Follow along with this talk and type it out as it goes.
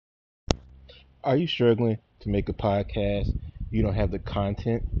Are you struggling to make a podcast? You don't have the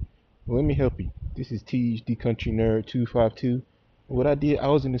content? Well, let me help you. This is THD Country Nerd 252. What I did, I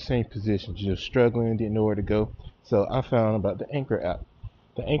was in the same position, just struggling, didn't know where to go. So I found about the Anchor app.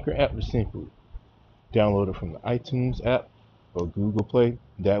 The Anchor app is simple. Download it from the iTunes app or Google Play.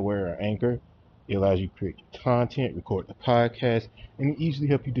 That way, or Anchor. It allows you to create content, record the podcast, and it easily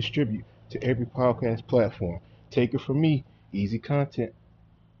help you distribute to every podcast platform. Take it from me, easy content.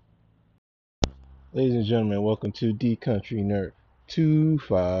 Ladies and gentlemen, welcome to D Country Nerd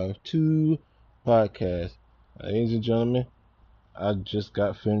 252 podcast. Ladies and gentlemen, I just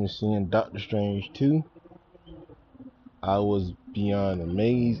got finished seeing Doctor Strange 2. I was beyond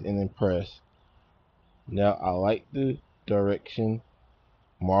amazed and impressed. Now, I like the direction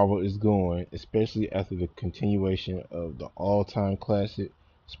Marvel is going, especially after the continuation of the all-time classic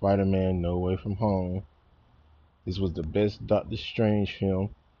Spider-Man No Way From Home. This was the best Doctor Strange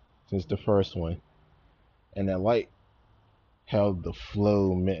film since the first one, and I like how the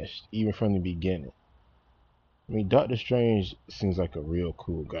flow meshed, even from the beginning. I mean, Doctor Strange seems like a real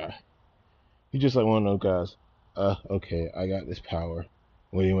cool guy. He's just like one of those guys. Okay, I got this power.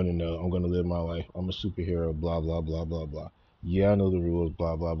 What do you want to know? I'm gonna live my life. I'm a superhero. Blah blah blah blah blah. Yeah, I know the rules.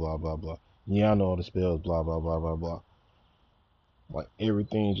 Blah blah blah blah blah. Yeah, I know all the spells. Blah blah blah blah blah. Like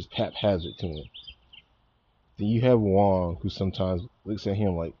everything just haphazard to him. Then you have Wong, who sometimes looks at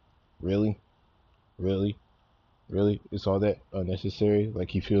him like, really, really, really. It's all that unnecessary. Like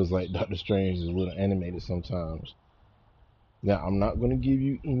he feels like Doctor Strange is a little animated sometimes. Now, I'm not going to give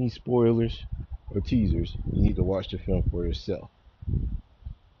you any spoilers or teasers. You need to watch the film for yourself.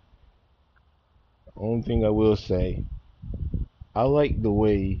 The only thing I will say, I like the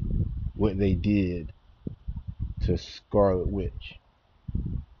way what they did to Scarlet Witch.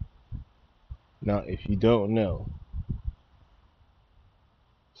 Now, if you don't know,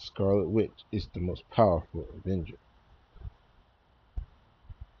 Scarlet Witch is the most powerful Avenger.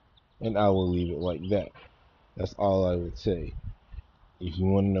 And I will leave it like that. That's all I would say. If you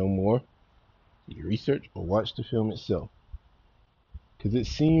want to know more, you research or watch the film itself. Because it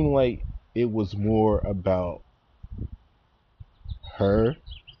seemed like it was more about her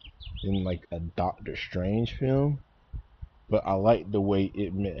in like a Doctor Strange film, but I like the way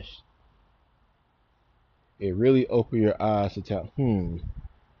it meshed. It really opened your eyes to tell,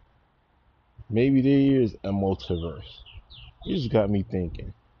 maybe there is a multiverse. It just got me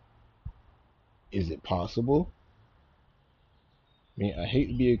thinking, is it possible? I mean, I hate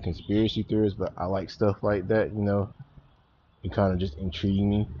to be a conspiracy theorist, but I like stuff like that, It kind of just intrigues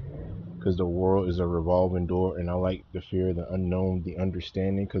me because the world is a revolving door, and I like the fear, the unknown, the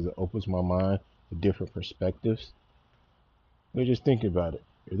understanding because it opens my mind to different perspectives. But just think about it.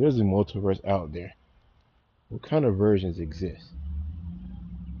 If there's a multiverse out there, what kind of versions exist?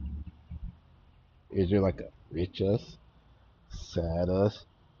 Is there like a rich us, sad us,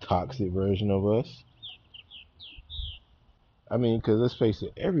 toxic version of us? I mean, because let's face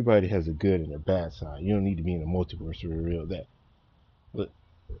it, everybody has a good and a bad side. You don't need to be in a multiverse to reveal that. But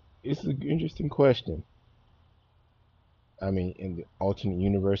it's an interesting question. I mean, in the alternate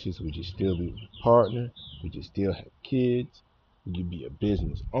universes, would you still be a partner? Would you still have kids? Would you be a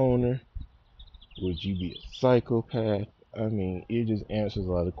business owner? Would you be a psychopath? I mean, it just answers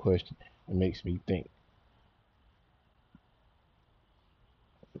a lot of questions and makes me think.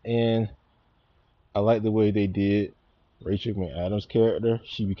 And I like the way they did Rachel McAdams' character.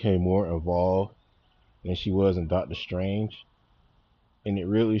 She became more involved than she was in Doctor Strange, and it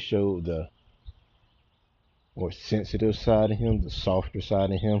really showed the more sensitive side of him, the softer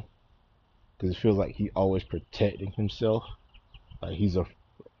side of him, because it feels like he always protecting himself, like he's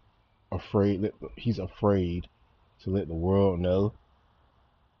afraid to let the world know,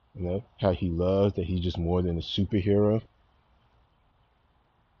 how he loves that he's just more than a superhero,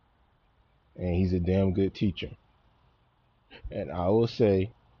 and he's a damn good teacher. And I will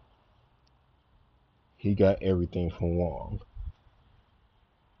say, he got everything from Wong.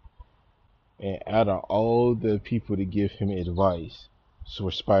 And out of all the people to give him advice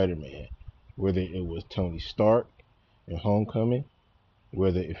for Spider-Man, whether it was Tony Stark in Homecoming,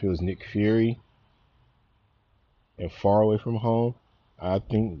 whether if it was Nick Fury in Far Away From Home, I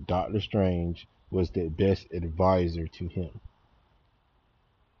think Doctor Strange was the best advisor to him.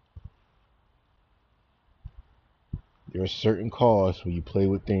 There are certain costs when you play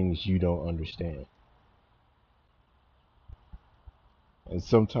with things you don't understand. And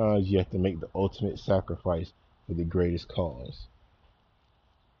sometimes you have to make the ultimate sacrifice for the greatest cause.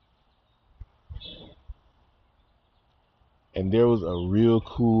 And there was a real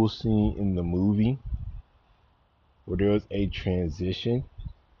cool scene in the movie where there was a transition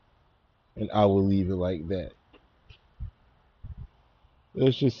and I will leave it like that.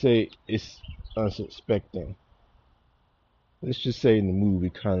 Let's just say it's unsuspecting. Let's just say the movie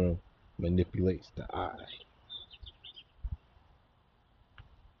kind of manipulates the eye.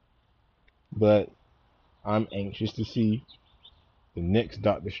 But I'm anxious to see the next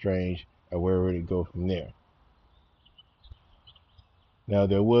Doctor Strange and where would it go from there. Now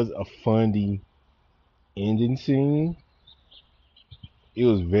there was a funny ending scene. It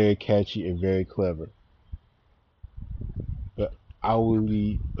was very catchy and very clever. But I'll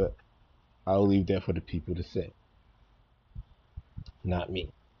leave that for the people to say, not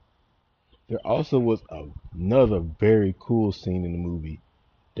me. There also was another very cool scene in the movie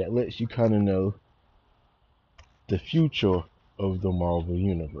that lets you kind of know the future of the Marvel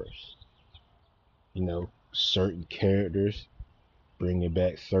Universe. You know, certain characters, bringing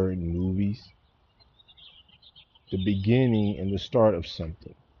back certain movies, the beginning and the start of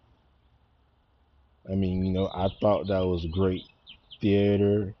something. I mean, I thought that was great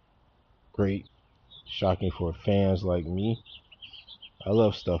theater, great, shocking for fans like me. I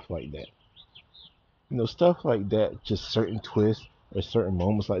love stuff like that. Stuff like that, just certain twists or certain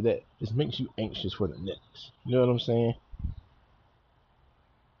moments like that, just makes you anxious for the next. You know what I'm saying?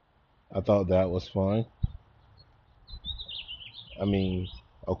 I thought that was fun. I mean,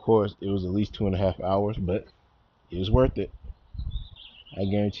 of course, it was at least 2.5 hours, but it was worth it. I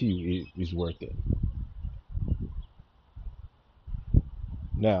guarantee you, it was worth it.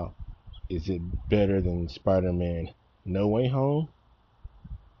 Now, is it better than Spider-Man No Way Home?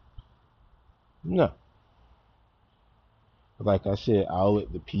 No. Like I said, I'll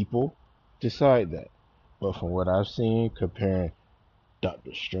let the people decide that. But from what I've seen, comparing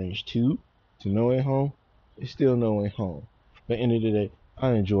Doctor Strange 2 to No Way Home, it's still No Way Home. But at the end of the day,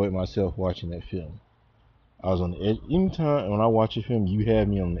 I enjoyed myself watching that film. I was on the edge. Anytime when I watch a film, you have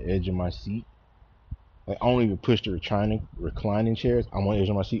me on the edge of my seat. Like, I don't even push the reclining chairs. I'm on the edge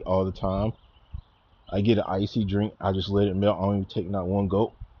of my seat all the time. I get an icy drink. I just let it melt. I don't even take not one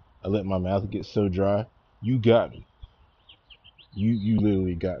gulp. I let my mouth get so dry. You got me. You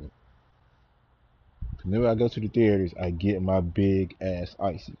literally got me. Whenever I go to the theaters, I get my big ass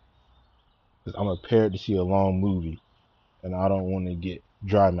icy. Because I'm prepared to see a long movie. And I don't want to get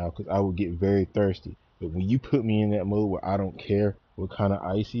dry mouth because I would get very thirsty. But when you put me in that mode where I don't care what kind of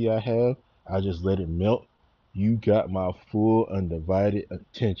icy I have, I just let it melt. You got my full undivided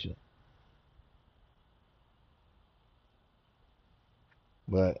attention.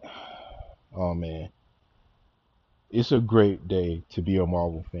 But, oh man, it's a great day to be a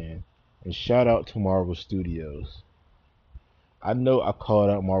Marvel fan. And shout out to Marvel Studios. I know I called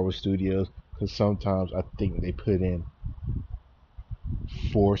out Marvel Studios because sometimes I think they put in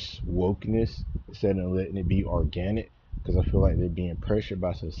force wokeness instead of letting it be organic because I feel like they're being pressured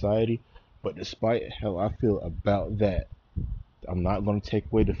by society. But despite how I feel about that, I'm not going to take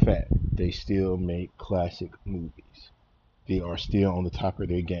away the fact they still make classic movies. They are still on the top of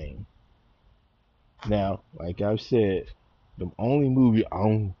their game. Now, like I've said, the only movie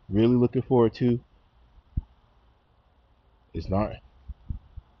I'm really looking forward to is not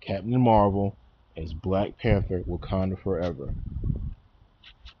Captain Marvel, it's Black Panther Wakanda Forever.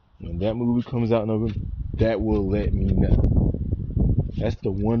 When that movie comes out in November, that will let me know. That's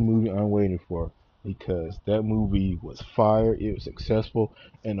the one movie I'm waiting for because that movie was fire, it was successful,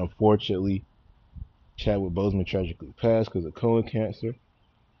 and unfortunately, Chadwick Boseman tragically passed because of colon cancer.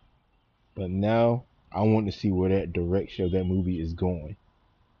 But now I want to see where that direction of that movie is going.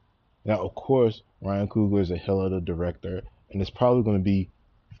 Now, of course, Ryan Coogler is a hell of a director, and it's probably going to be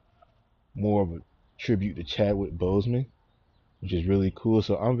more of a tribute to Chadwick Boseman, which is really cool.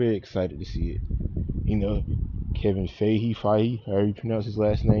 So I'm very excited to see it. Kevin Feige, however you pronounce his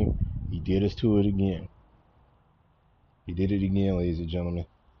last name, he did us to it again. He did it again, ladies and gentlemen.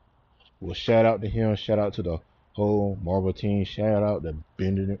 Well, shout out to him. Shout out to the whole Marvel team. Shout out to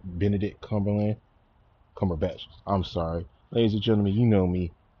Benedict Cumberbatch. I'm sorry. Ladies and gentlemen, you know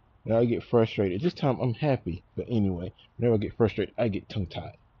me. When I get frustrated, this time I'm happy. But anyway, whenever I get frustrated, I get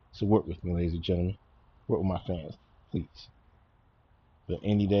tongue-tied. So work with me, ladies and gentlemen. Work with my fans, please. But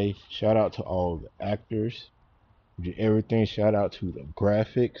any day, shout out to all the actors who did everything. Shout out to the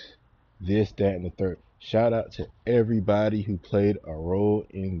graphics, this, that, and the third. Shout out to everybody who played a role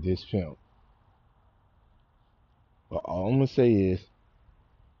in this film. But all I'm gonna say is,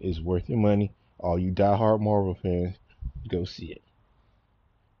 it's worth your money. All you diehard Marvel fans, go see it.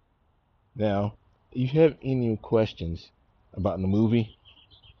 Now, if you have any questions about the movie,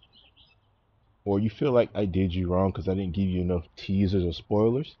 or you feel like I did you wrong because I didn't give you enough teasers or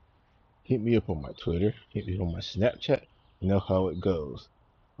spoilers, hit me up on my Twitter, hit me on my Snapchat, you know how it goes.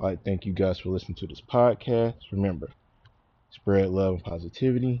 I'd like to thank you guys for listening to this podcast. Remember, spread love and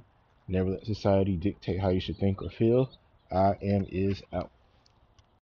positivity. Never let society dictate how you should think or feel. I am is out.